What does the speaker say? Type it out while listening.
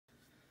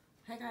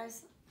Hi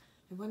guys,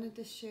 I wanted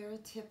to share a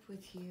tip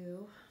with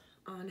you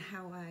on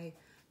how I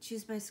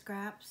choose my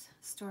scraps,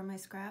 store my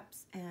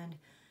scraps, and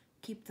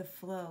keep the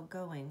flow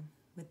going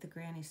with the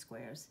granny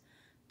squares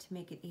to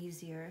make it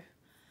easier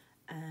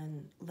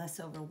and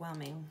less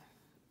overwhelming.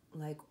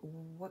 Like,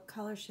 what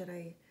color should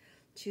I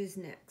choose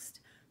next?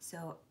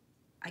 So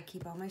I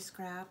keep all my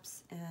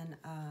scraps in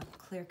a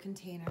clear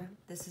container.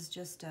 This is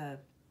just a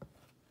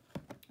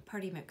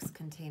party mix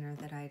container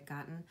that I had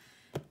gotten,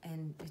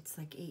 and it's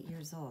like 8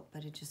 years old,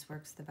 but it just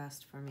works the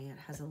best for me. It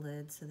has a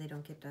lid so they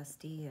don't get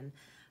dusty, and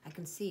I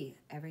can see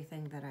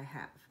everything that I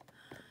have.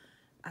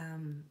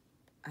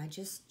 I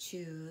just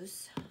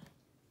choose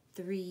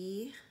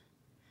 3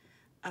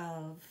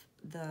 of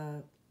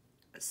the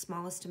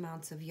smallest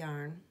amounts of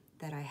yarn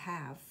that I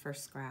have for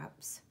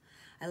scraps.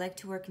 I like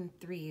to work in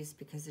 3s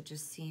because it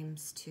just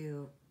seems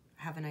to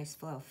have a nice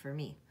flow for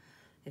me.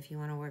 If you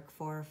want to work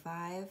 4 or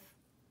 5,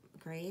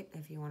 great.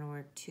 If you want to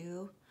work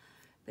 2,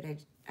 but I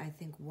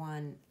think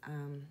 1,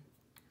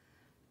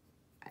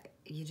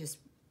 you just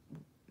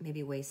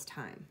maybe waste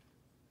time.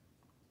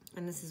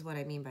 And this is what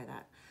I mean by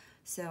that.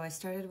 So I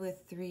started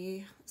with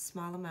 3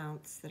 small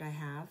amounts that I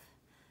have,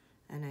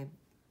 and I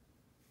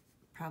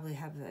probably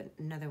have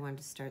another one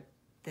to start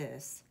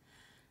this,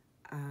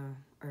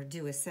 or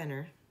do a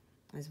center,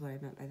 is what I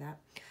meant by that.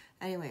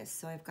 Anyways,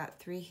 so I've got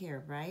 3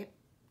 here, right?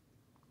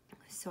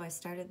 So I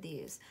started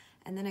these,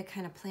 and then I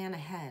kind of plan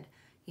ahead.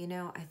 You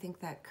know, I think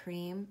that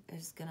cream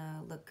is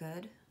gonna look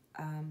good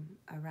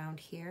around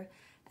here,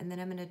 and then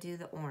I'm gonna do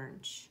the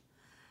orange.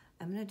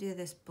 I'm gonna do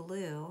this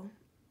blue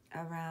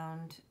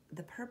around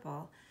the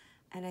purple,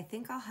 and I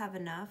think I'll have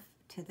enough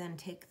to then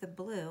take the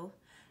blue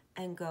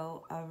and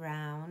go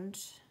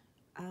around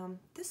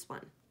this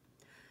one.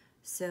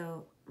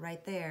 So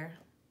right there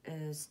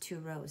is 2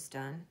 rows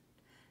done,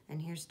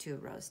 and here's 2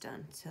 rows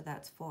done, so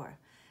that's 4.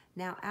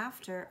 Now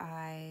after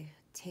I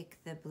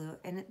take the blue,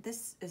 and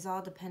this is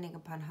all depending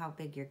upon how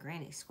big your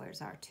granny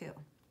squares are too.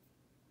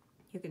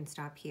 You can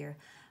stop here.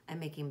 I'm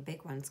making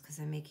big ones because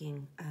I'm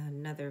making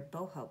another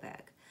boho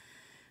bag.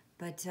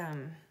 But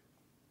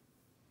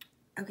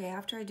okay,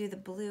 after I do the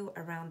blue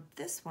around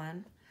this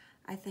one,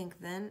 I think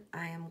then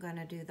I am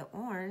gonna do the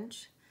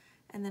orange,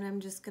 and then I'm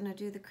just gonna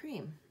do the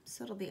cream.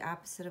 So it'll be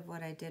opposite of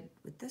what I did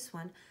with this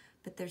one,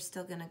 but they're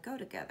still gonna go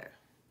together.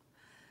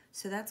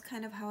 So that's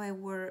kind of how I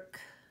work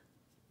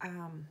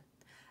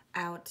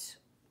out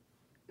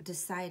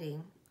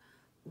deciding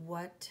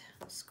what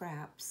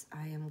scraps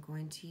I am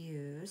going to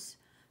use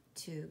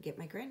to get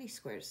my granny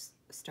squares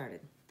started.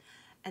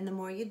 And the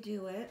more you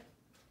do it,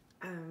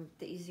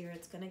 the easier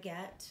it's gonna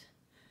get.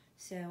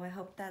 So I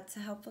hope that's a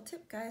helpful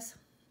tip, guys.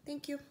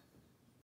 Thank you.